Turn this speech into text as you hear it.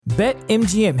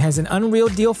BetMGM has an unreal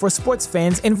deal for sports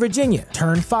fans in Virginia.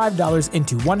 Turn $5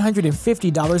 into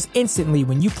 $150 instantly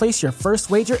when you place your first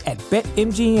wager at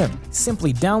BetMGM.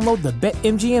 Simply download the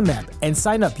BetMGM app and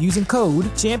sign up using code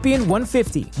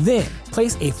Champion150. Then,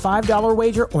 place a $5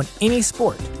 wager on any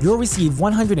sport. You'll receive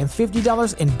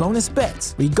 $150 in bonus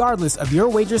bets, regardless of your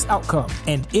wager's outcome.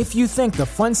 And if you think the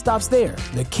fun stops there,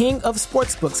 the King of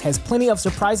Sportsbooks has plenty of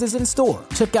surprises in store.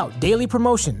 Check out daily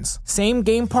promotions,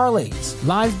 same-game parlays,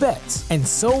 live bets, and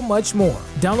so much more.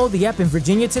 Download the app in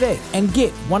Virginia today and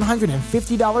get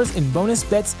 $150 in bonus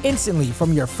bets instantly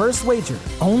from your first wager.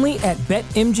 Only at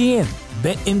BetMGM.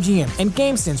 BetMGM and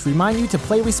GameSense remind you to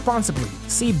play responsibly.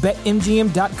 See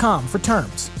BetMGM.com for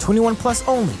terms. 21 plus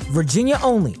only. Virginia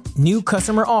only. New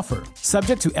customer offer.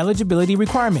 Subject to eligibility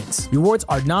requirements. Rewards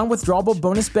are non-withdrawable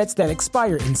bonus bets that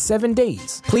expire in 7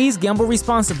 days. Please gamble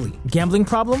responsibly. Gambling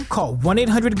problem? Call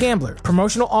 1-800-GAMBLER.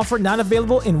 Promotional offer not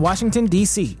available in Washington,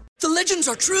 D.C. The legends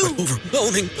are true.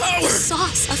 Overwhelming power! The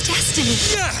sauce of destiny.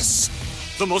 Yes!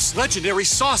 The most legendary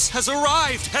sauce has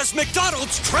arrived as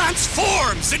McDonald's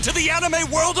transforms into the anime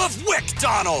world of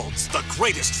WickDonald's. The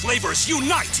greatest flavors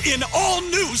unite in all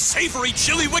new savory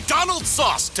chili McDonald's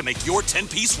sauce to make your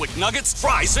 10-piece Wick Nuggets,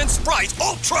 fries, and Sprite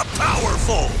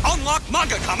ultra-powerful. Unlock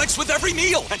manga comics with every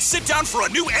meal and sit down for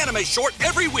a new anime short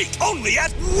every week only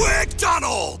at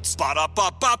WickDonald's.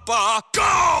 Ba-da-ba-ba-ba,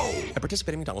 go! At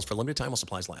participating McDonald's for a limited time while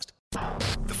supplies last.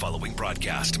 The following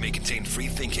broadcast may contain free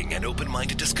thinking and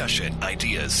open-minded discussion,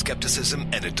 ideas, skepticism,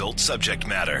 and adult subject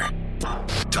matter.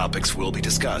 Topics will be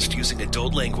discussed using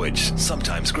adult language,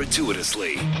 sometimes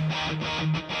gratuitously.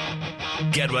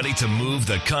 Get ready to move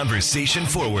the conversation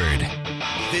forward.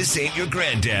 This ain't your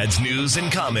granddad's news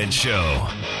and comment show.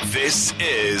 This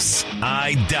is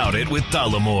I Doubt It with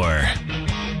Dollamore.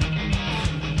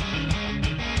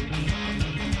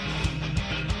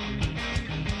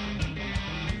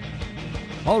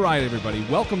 All right, everybody,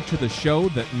 welcome to the show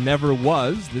that never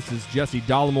was. This is Jesse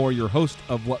Dollamore, your host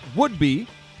of what would be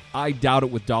I Doubt It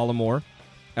with Dollamore.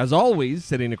 As always,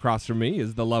 sitting across from me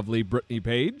is the lovely Brittany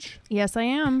Page. Yes, I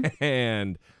am.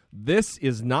 And this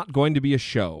is not going to be a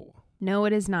show. No,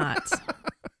 it is not.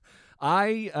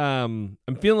 I'm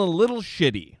feeling a little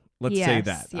shitty. Let's say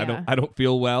that. Yeah. I don't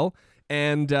feel well.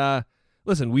 And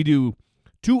listen, we do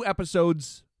 2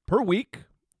 episodes per week.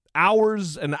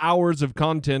 Hours and hours of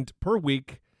content per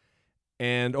week,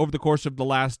 and over the course of the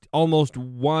last almost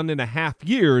 1.5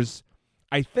 years,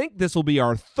 I think this will be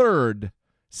our 3rd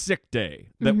sick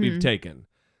day that we've taken,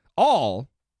 all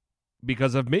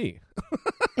because of me.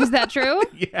 Is that true?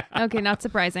 Yeah. Okay, not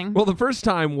surprising. Well, the first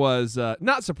time was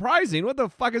not surprising. What the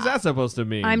fuck is that supposed to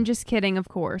mean? I'm just kidding, of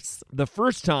course. The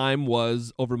first time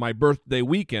was over my birthday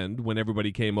weekend when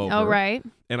everybody came over. Oh, right.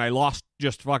 And I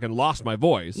just fucking lost my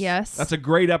voice. Yes. That's a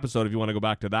great episode if you want to go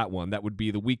back to that one. That would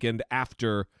be the weekend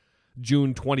after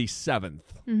June 27th.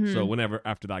 So whenever,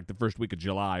 after like the first week of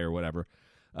July or whatever.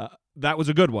 That was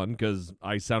a good one because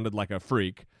I sounded like a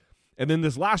freak. And then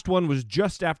this last one was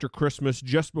just after Christmas,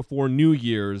 just before New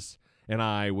Year's, and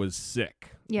I was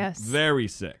sick. Yes. Very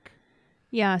sick.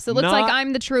 Yeah, so it looks like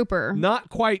I'm the trooper. Not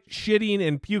quite shitting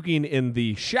and puking in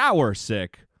the shower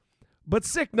sick, but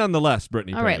sick nonetheless,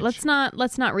 Brittany All right, let's not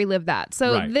relive that.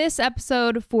 So This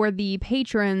episode for the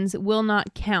patrons will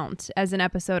not count as an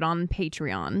episode on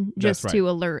Patreon, just to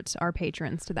alert our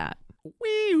patrons to that.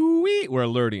 Wee. We're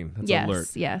alerting. That's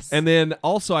alert. Yes. And then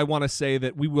also I want to say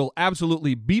that we will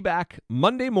absolutely be back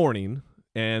Monday morning,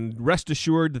 and rest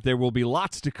assured that there will be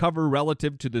lots to cover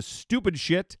relative to the stupid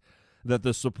shit that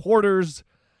the supporters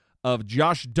of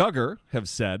Josh Duggar have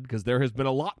said, because there has been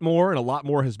a lot more, and a lot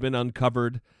more has been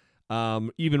uncovered,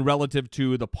 even relative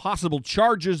to the possible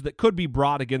charges that could be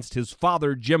brought against his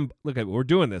father, Jim. Look at we're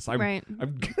doing this. Right.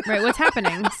 What's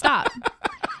happening? Stop.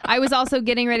 I was also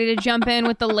getting ready to jump in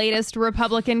with the latest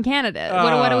Republican candidate.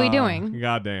 What are we doing?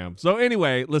 Goddamn. So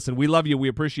anyway, listen, we love you. We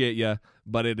appreciate you,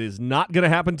 but it is not going to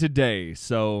happen today.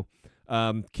 So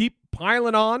keep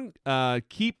piling on.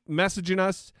 Keep messaging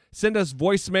us. Send us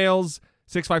voicemails,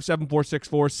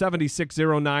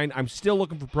 657-464-7609. I'm still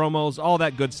looking for promos, all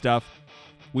that good stuff.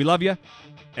 We love you.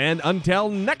 And until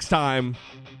next time,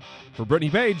 for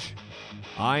Brittany Page,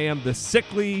 I am the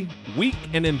sickly, weak,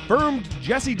 and infirmed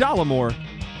Jesse Dollamore.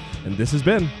 And this has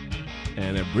been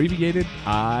an abbreviated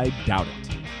I Doubt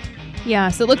It. Yeah,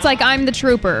 so it looks like I'm the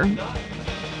trooper.